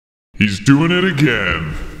He's doing it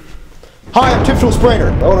again. Hi, I'm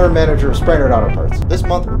Spraynard, owner and manager of Spraynard Auto Parts. This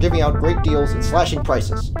month, we're giving out great deals and slashing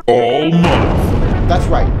prices. All month. That's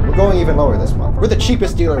right, we're going even lower this month. We're the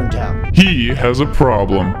cheapest dealer in town. He has a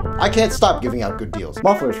problem. I can't stop giving out good deals.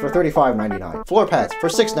 Mufflers for $35.99. Floor pads for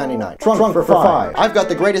 $6.99. Trunk for $5. I've got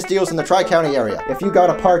the greatest deals in the Tri-County area. If you got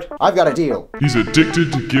a part, I've got a deal. He's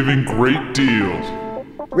addicted to giving great deals.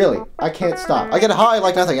 Really, I can't stop. I get high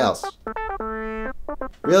like nothing else.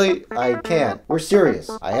 Really, I can't. We're serious.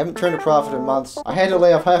 I haven't turned a profit in months. I had to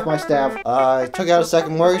lay off half my staff. I took out a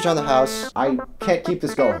second mortgage on the house. I can't keep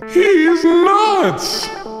this going. He's nuts!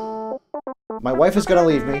 My wife is gonna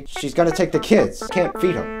leave me. She's gonna take the kids. Can't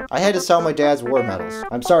feed them. I had to sell my dad's war medals.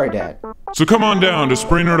 I'm sorry, Dad. So come on down to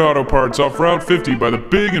Spraynard Auto Parts off Route 50 by the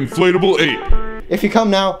big inflatable ape. If you come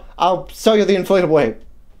now, I'll sell you the inflatable ape.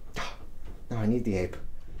 No, I need the ape.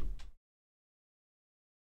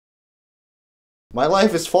 My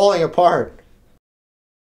life is falling apart.